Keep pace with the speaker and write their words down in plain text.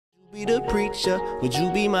Be the preacher, would you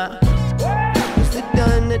be my? It's the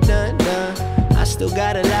done. I still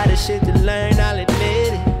got a lot of shit to learn, I'll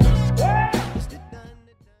admit it.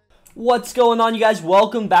 What's going on, you guys?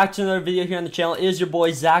 Welcome back to another video here on the channel. It is your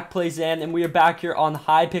boy ZachPlaysAN, and we are back here on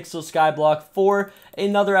Hypixel Skyblock for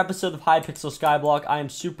another episode of Hypixel Skyblock. I am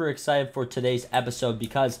super excited for today's episode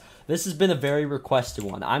because this has been a very requested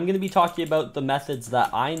one. I'm going to be talking about the methods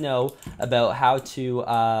that I know about how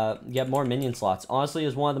to get more minion slots. Honestly,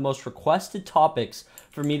 it's one of the most requested topics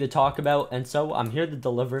for me to talk about, and so I'm here to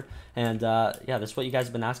deliver. And yeah, that's what you guys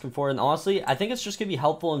have been asking for, and honestly I think it's just gonna be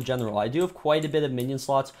helpful in general. I do have quite a bit of minion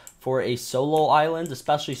slots for a solo island,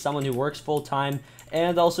 especially someone who works full-time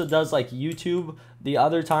and also does like YouTube the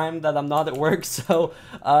other time that I'm not at work. So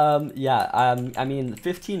yeah, I mean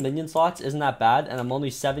 15 minion slots isn't that bad, and I'm only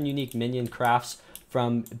 7 unique minion crafts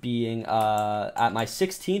from being at my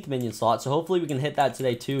 16th minion slot. So hopefully we can hit that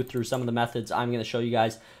today too through some of the methods I'm going to show you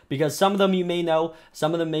guys, because some of them you may know,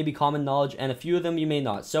 some of them may be common knowledge, and a few of them you may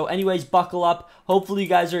not. So anyways, buckle up. Hopefully you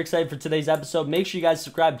guys are excited for today's episode. Make sure you guys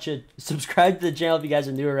subscribe to the channel if you guys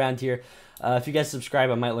are new around here. If you guys subscribe,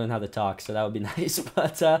 I might learn how to talk, so that would be nice.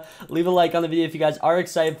 But leave a like on the video if you guys are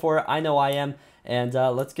excited for it. I know I am. And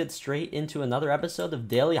let's get straight into another episode of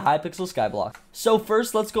Daily Hypixel Skyblock. So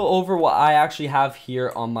first, let's go over what I actually have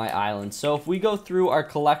here on my island. So if we go through our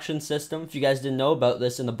collection system, if you guys didn't know about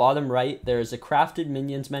this, in the bottom right, there's a crafted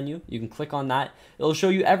minions menu. You can click on that. It'll show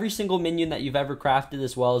you every single minion that you've ever crafted,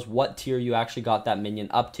 as well as what tier you actually got that minion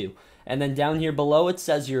up to. And then down here below, it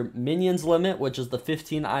says your minions limit, which is the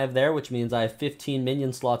 15 I have there, which means I have 15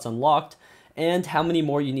 minion slots unlocked, and how many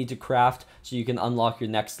more you need to craft so you can unlock your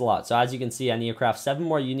next slot. So as you can see, I need to craft 7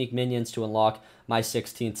 more unique minions to unlock my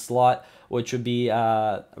 16th slot, which would be,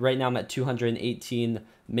 right now I'm at 218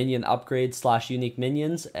 minion upgrades slash unique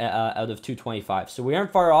minions out of 225. So we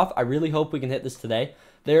aren't far off. I really hope we can hit this today.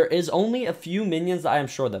 There is only a few minions that I am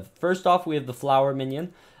short of. First off, we have the flower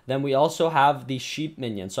minion. Then we also have the sheep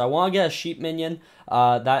minion. So I want to get a sheep minion.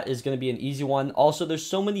 That is going to be an easy one. Also, there's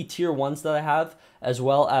so many tier 1s that I have, as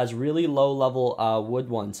well as really low level wood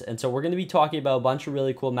ones. And so we're going to be talking about a bunch of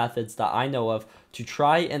really cool methods that I know of to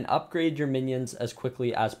try and upgrade your minions as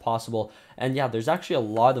quickly as possible. And yeah, there's actually a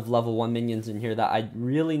lot of level 1 minions in here that I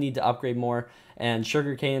really need to upgrade more. And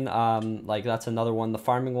sugarcane, like that's another one. The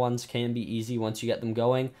farming ones can be easy once you get them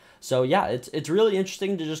going. So yeah, it's really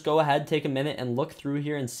interesting to just go ahead, take a minute and look through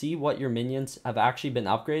here and see what your minions have actually been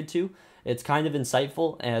upgraded to. It's kind of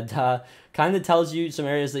insightful and kind of tells you some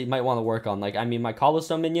areas that you might want to work on. Like, I mean, my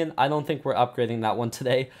cobblestone minion, I don't think we're upgrading that one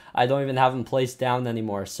today. I don't even have him placed down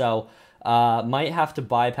anymore. So might have to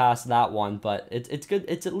bypass that one, but it's good.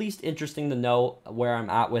 It's at least interesting to know where I'm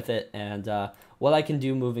at with it and what I can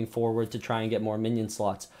do moving forward to try and get more minion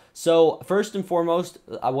slots. So first and foremost,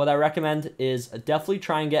 what I recommend is definitely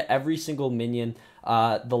try and get every single minion.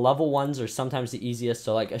 The level 1s are sometimes the easiest.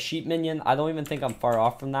 So like a sheep minion, I don't even think I'm far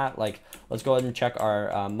off from that. Like, let's go ahead and check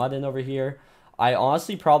our mutton over here. I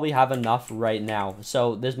honestly probably have enough right now.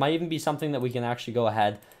 So this might even be something that we can actually go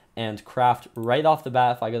ahead and craft right off the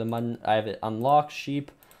bat. If I go to mutton, I have it unlocked,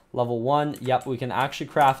 sheep, level 1. Yep, we can actually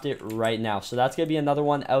craft it right now. So that's going to be another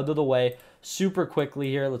one out of the way super quickly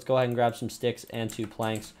here. Let's go ahead and grab some sticks and 2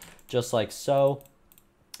 planks, just like so.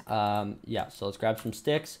 Yeah, so let's grab some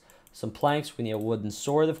sticks, some planks. We need a wooden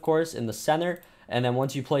sword, of course, in the center. And then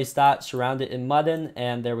once you place that, surround it in mutton,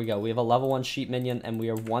 and there we go. We have a level 1 sheep minion, and we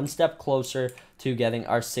are one step closer to getting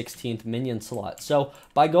our 16th minion slot. So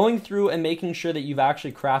by going through and making sure that you've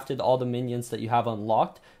actually crafted all the minions that you have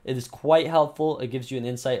unlocked, it is quite helpful. It gives you an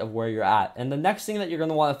insight of where you're at. And the next thing that you're going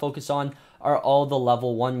to want to focus on are all the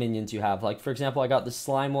level 1 minions you have. Like, for example, I got the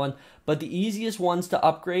slime one, but the easiest ones to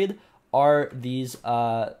upgrade are these,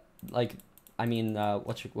 like, I mean,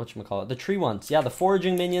 whatchamacallit, the tree ones. Yeah, the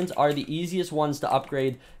foraging minions are the easiest ones to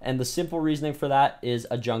upgrade, and the simple reasoning for that is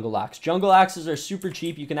a jungle axe. Jungle axes are super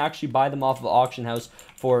cheap. You can actually buy them off of auction house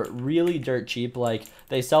for really dirt cheap. Like,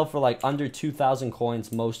 they sell for like under 2,000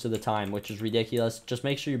 coins most of the time, which is ridiculous. Just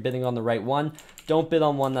make sure you're bidding on the right one. Don't bid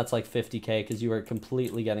on one that's like 50k, because you are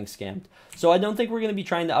completely getting scammed. So I don't think we're going to be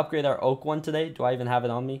trying to upgrade our oak one today. Do I even have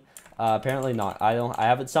it on me? Apparently not. I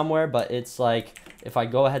have it somewhere, but it's like, if I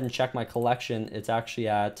go ahead and check my collection, it's actually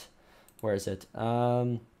at, where is it?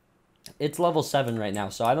 It's level 7 right now,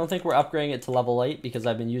 so I don't think we're upgrading it to level 8 because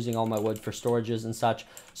I've been using all my wood for storages and such.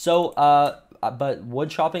 So, but wood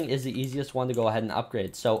chopping is the easiest one to go ahead and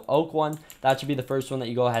upgrade. So oak one, that should be the first one that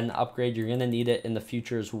you go ahead and upgrade. You're going to need it in the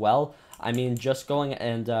future as well. I mean, just going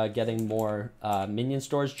and getting more minion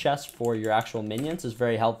storage chests for your actual minions is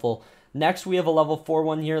very helpful. Next, we have a level 4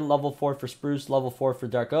 one here, level 4 for spruce, level 4 for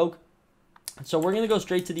dark oak. So we're going to go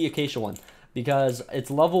straight to the acacia one. because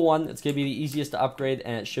it's level 1, it's going to be the easiest to upgrade,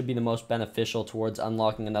 and it should be the most beneficial towards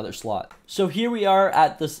unlocking another slot. So here we are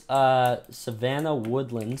at this Savannah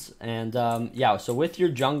Woodlands, and yeah, so with your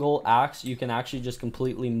jungle axe, you can actually just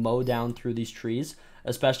completely mow down through these trees,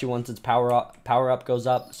 especially once its power up goes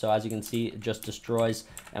up. So as you can see, it just destroys,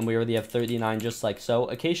 and we already have 39 just like so.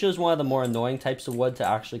 Acacia is one of the more annoying types of wood to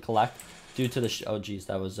actually collect due to the oh geez,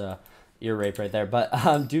 that was ear rape right there, but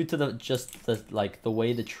due to the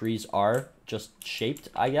way the trees are just shaped,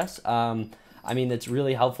 I guess. I mean, it's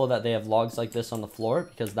really helpful that they have logs like this on the floor,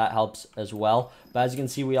 because that helps as well. But as you can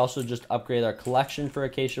see, we also just upgrade our collection for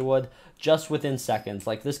acacia wood just within seconds.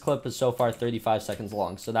 Like, this clip is so far 35 seconds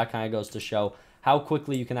long, so that kind of goes to show how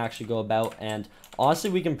quickly you can actually go about. And honestly,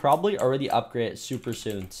 we can probably already upgrade it super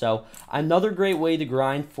soon. So another great way to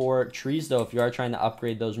grind for trees, though, if you are trying to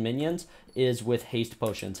upgrade those minions, is with haste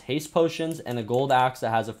potions. Haste potions and a gold axe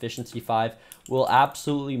that has efficiency 5 will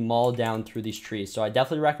absolutely maul down through these trees. So I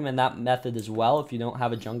definitely recommend that method as well if you don't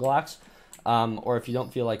have a jungle axe, or if you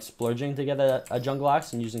don't feel like splurging to get a jungle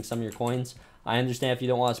axe and using some of your coins. I understand if you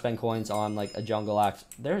don't want to spend coins on like a jungle axe.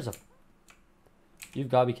 There's a... You've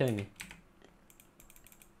got to be kidding me.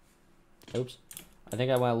 Oops. I think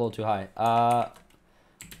I went a little too high.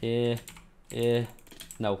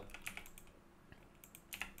 No.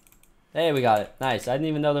 Hey, we got it. Nice. I didn't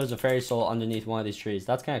even know there was a fairy soul underneath one of these trees.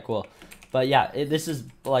 That's kind of cool. But yeah, this is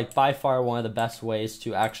like by far one of the best ways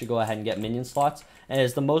to actually go ahead and get minion slots. And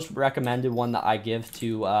it's the most recommended one that I give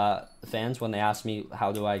to fans when they ask me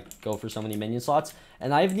how do I go for so many minion slots.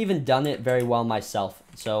 And I haven't even done it very well myself.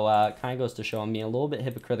 So kind of goes to show I'm being a little bit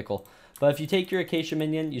hypocritical. But if you take your acacia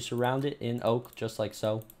minion, you surround it in oak just like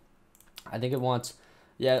so. I think it wants...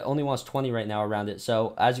 Yeah, it only wants 20 right now around it.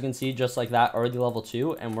 So as you can see, just like that, already level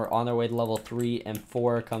 2, and we're on our way to level 3, and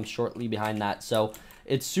 4 comes shortly behind that. So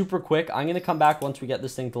it's super quick. I'm going to come back once we get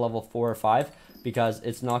this thing to level 4 or 5, because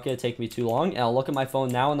it's not going to take me too long. And I'll look at my phone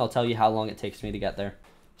now, and I'll tell you how long it takes me to get there.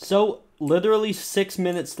 So literally 6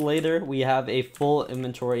 minutes later, we have a full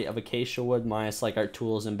inventory of acacia wood, minus like our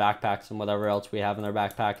tools and backpacks and whatever else we have in our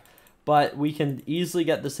backpack. But we can easily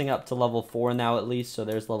get this thing up to level 4 now at least. So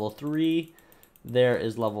there's level 3. There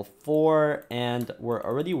is level 4, and we're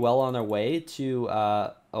already well on our way to,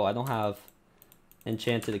 oh, I don't have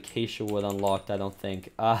enchanted acacia wood unlocked, I don't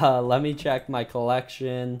think. Let me check my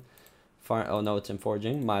collection. Oh, no, it's in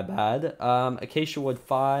forging, my bad. Acacia wood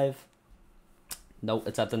 5. Nope,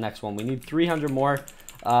 it's at the next one. We need 300 more.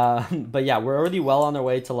 But yeah, we're already well on our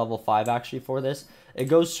way to level 5, actually, for this. It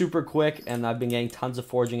goes super quick, and I've been getting tons of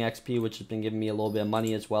forging XP, which has been giving me a little bit of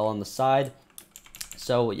money as well on the side.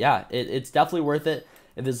 So yeah, it's definitely worth it.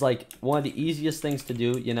 It is like one of the easiest things to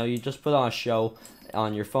do. You know, you just put on a show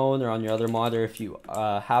on your phone or on your other monitor if you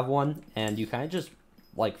have one, and you kind of just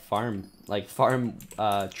like farm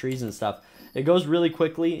trees and stuff. It goes really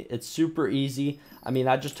quickly. It's super easy. I mean,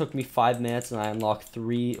 that just took me 5 minutes, and I unlocked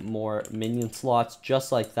 3 more minion slots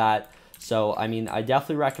just like that. So I mean, I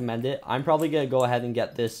definitely recommend it. I'm probably gonna go ahead and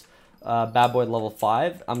get this bad boy level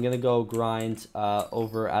 5. I'm gonna go grind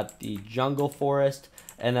over at the jungle forest,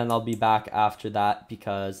 and then I'll be back after that,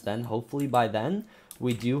 because then hopefully by then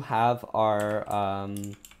we do have our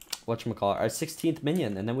whatchamacallit, our 16th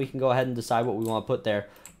minion, and then we can go ahead and decide what we want to put there.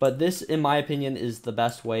 But this, in my opinion, is the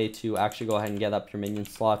best way to actually go ahead and get up your minion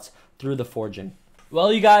slots through the forging.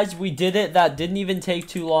 Well, you guys, we did it. That didn't even take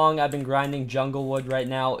too long. I've been grinding jungle wood right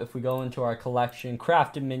now. If we go into our collection,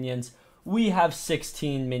 crafted minions, we have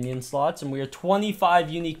 16 minion slots, and we are 25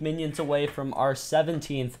 unique minions away from our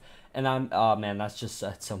 17th. And oh man, that's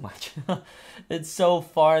so much. It's so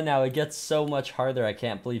far now. It gets so much harder. I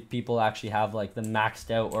can't believe people actually have like the maxed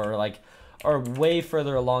out or are way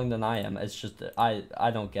further along than I am. It's just, I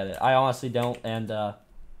don't get it. I honestly don't. And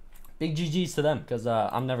big GG's to them, because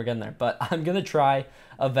I'm never getting there. But I'm going to try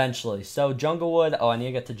eventually. So jungle wood. Oh, I need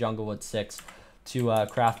to get to jungle wood 6 to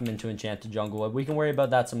craft them into enchanted jungle wood. We can worry about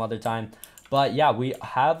that some other time. But yeah, we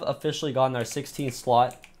have officially gotten our 16th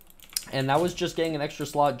slot. And that was just getting an extra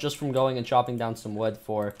slot just from going and chopping down some wood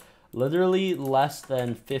for literally less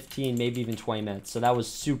than 15, maybe even 20 minutes. So that was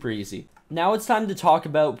super easy. Now it's time to talk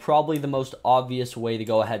about probably the most obvious way to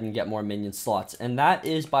go ahead and get more minion slots. And that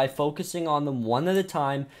is by focusing on them one at a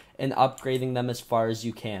time and upgrading them as far as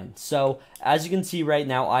you can. So as you can see right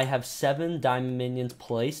now, I have 7 diamond minions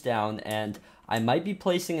placed down, and I might be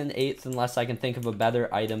placing an 8th unless I can think of a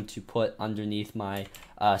better item to put underneath my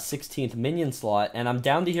 16th minion slot. And I'm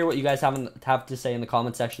down to hear what you guys have to say in the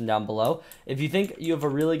comment section down below. If you think you have a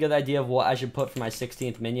really good idea of what I should put for my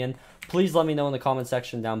 16th minion, please let me know in the comment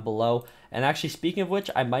section down below. And actually, speaking of which,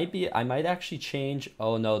 I might actually change...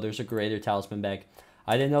 Oh no, there's a greater talisman bag.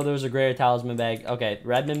 I didn't know there was a greater talisman bag. Okay,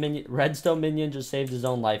 redstone minion just saved his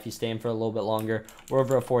own life. He's staying for a little bit longer. We're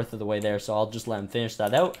over a fourth of the way there, so I'll just let him finish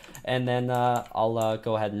that out. And then I'll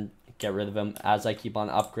go ahead and get rid of him as I keep on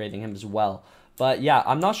upgrading him as well. But yeah,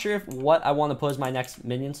 I'm not sure what I want to put as my next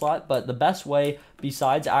minion slot, but the best way,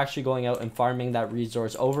 besides actually going out and farming that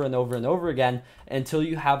resource over and over and over again until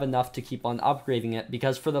you have enough to keep on upgrading it,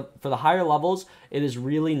 because for the higher levels, it is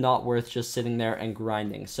really not worth just sitting there and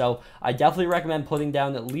grinding. So I definitely recommend putting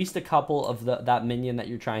down at least a couple of that minion that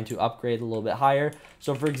you're trying to upgrade a little bit higher.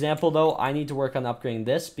 So for example, though, I need to work on upgrading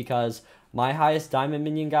this because my highest diamond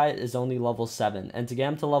minion guy is only level 7, and to get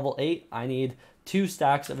him to level 8, I need 2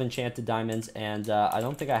 stacks of enchanted diamonds, and I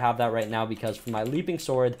don't think I have that right now because for my leaping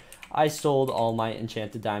sword, I sold all my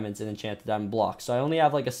enchanted diamonds and enchanted diamond blocks. So I only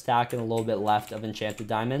have like a stack and a little bit left of enchanted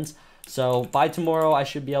diamonds. So by tomorrow, I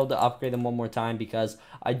should be able to upgrade them one more time because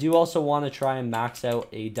I do also want to try and max out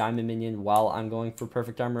a diamond minion while I'm going for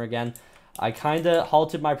perfect armor again. I kind of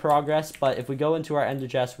halted my progress, but if we go into our ender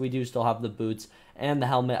chest, we do still have the boots and the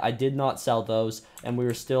helmet. I did not sell those, and we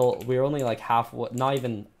were only like halfway, not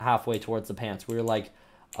even halfway towards the pants. We were like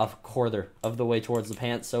a quarter of the way towards the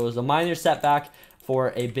pants, so it was a minor setback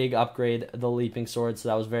for a big upgrade, the leaping sword, so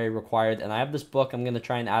that was very required. And I have this book I'm going to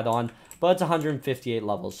try and add on, but it's 158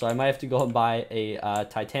 levels, so I might have to go and buy a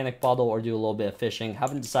Titanic bottle or do a little bit of fishing.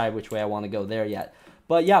 Haven't decided which way I want to go there yet.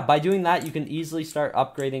 But yeah, by doing that, you can easily start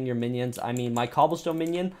upgrading your minions. I mean, my cobblestone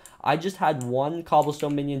minion, I just had 1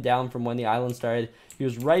 cobblestone minion down from when the island started. He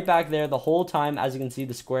was right back there the whole time. As you can see,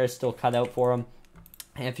 the square is still cut out for him.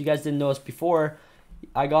 And if you guys didn't notice before,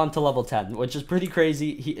 I got him to level 10, which is pretty crazy.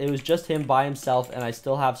 It was just him by himself, and I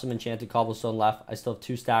still have some enchanted cobblestone left. I still have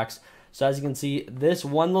 2 stacks. So as you can see, this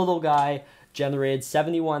one little guy generated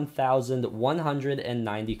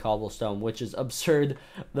 71,190 cobblestone, which is absurd.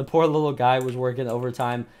 The poor little guy was working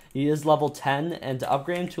overtime. He is level 10, and to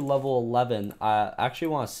upgrade him to level 11, I actually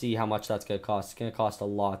want to see how much that's going to cost. It's going to cost a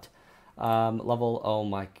lot. Oh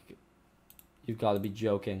my, you've got to be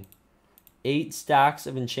joking. 8 stacks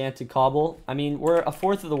of enchanted cobble. I mean, we're a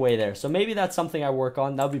fourth of the way there, so maybe that's something I work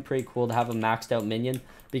on. That would be pretty cool to have a maxed out minion,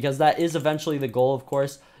 because that is eventually the goal, of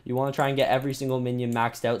course. You want to try and get every single minion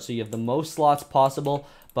maxed out so you have the most slots possible,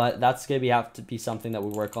 but that's going to have to be something that we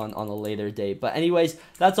work on a later date. But anyways,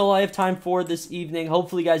 that's all I have time for this evening.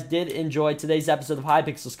 Hopefully you guys did enjoy today's episode of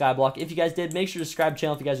Hypixel Skyblock. If you guys did, make sure to subscribe to the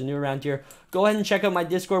channel if you guys are new around here. Go ahead and check out my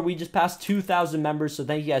Discord. We just passed 2,000 members, so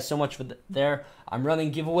thank you guys so much for there. I'm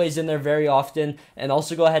running giveaways in there very often, and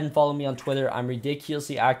also go ahead and follow me on Twitter. I'm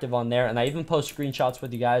ridiculously active on there, and I even post screenshots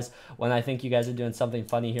with you guys when I think you guys are doing something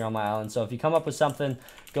funny here on my island. So if you come up with something,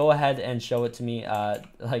 go ahead and show it to me.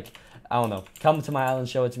 Like, I don't know, come to my island,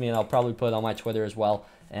 show it to me, and I'll probably put it on my Twitter as well.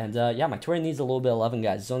 And yeah, my Twitter needs a little bit of loving,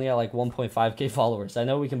 guys. It's only at like 1.5k followers. I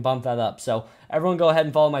know we can bump that up. So everyone go ahead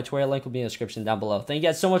and follow my Twitter. Link will be in the description down below. Thank you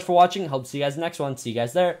guys so much for watching. Hope to see you guys in the next one. See you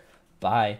guys there. Bye.